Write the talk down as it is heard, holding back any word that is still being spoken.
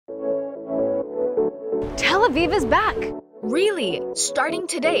Tel Aviv is back. Really? Starting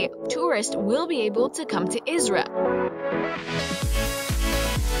today, tourists will be able to come to Israel.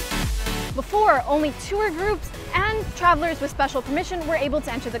 Before, only tour groups and travelers with special permission were able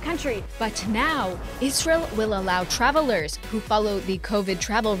to enter the country. But now, Israel will allow travelers who follow the COVID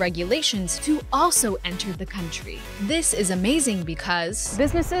travel regulations to also enter the country. This is amazing because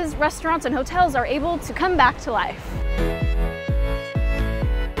businesses, restaurants, and hotels are able to come back to life.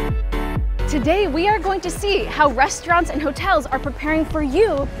 Today, we are going to see how restaurants and hotels are preparing for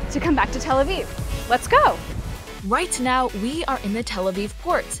you to come back to Tel Aviv. Let's go! Right now, we are in the Tel Aviv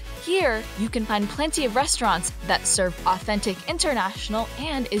port. Here, you can find plenty of restaurants that serve authentic international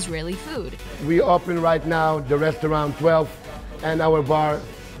and Israeli food. We open right now the restaurant 12 and our bar,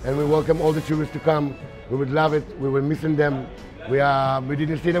 and we welcome all the tourists to come. We would love it. We were missing them. We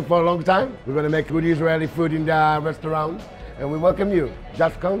didn't see them for a long time. We're going to make good Israeli food in the restaurant, and we welcome you.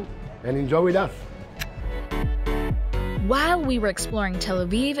 Just come and enjoy with us. While we were exploring Tel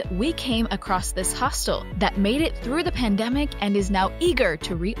Aviv, we came across this hostel that made it through the pandemic and is now eager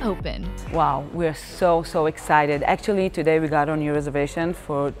to reopen. Wow, we're so excited. Actually, today we got our new reservation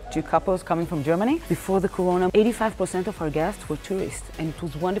for 2 couples coming from Germany. Before the corona, 85% of our guests were tourists, and it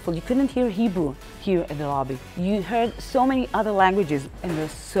was wonderful. You couldn't hear Hebrew here at the lobby. You heard so many other languages, and we're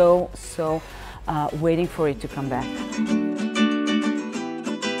so waiting for it to come back.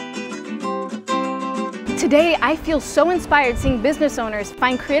 Today, I feel so inspired seeing business owners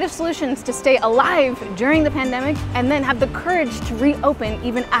find creative solutions to stay alive during the pandemic and then have the courage to reopen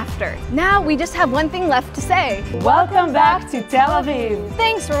even after. Now, we just have one thing left to say. Welcome back to Tel Aviv!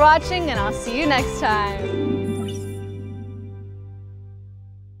 Thanks for watching, and I'll see you next time.